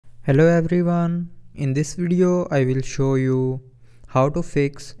Hello everyone, in this video I will show you how to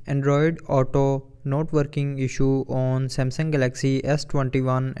fix Android Auto not working issue on Samsung Galaxy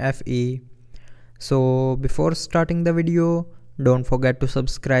S21 FE. So before starting the video, don't forget to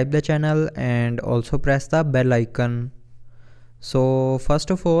subscribe the channel and also press the bell icon. So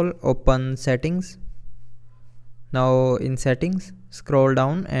first of all, open settings. Now in settings, scroll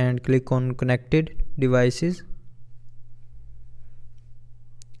down and click on connected devices.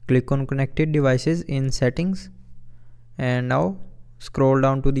 Click on connected devices in settings, and now scroll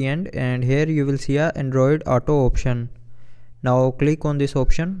down to the end, and here you will see a Android Auto option. Now click on this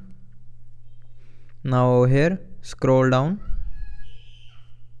option. Now here scroll down,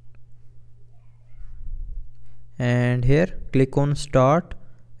 and here click on Start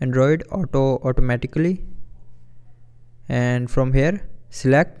Android Auto automatically, and from here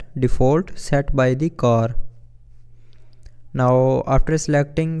select default set by the car. Now after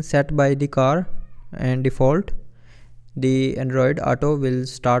selecting set by the car and default, the Android Auto will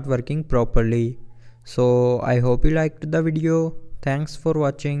start working properly. So I hope you liked the video. Thanks for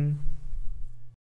watching.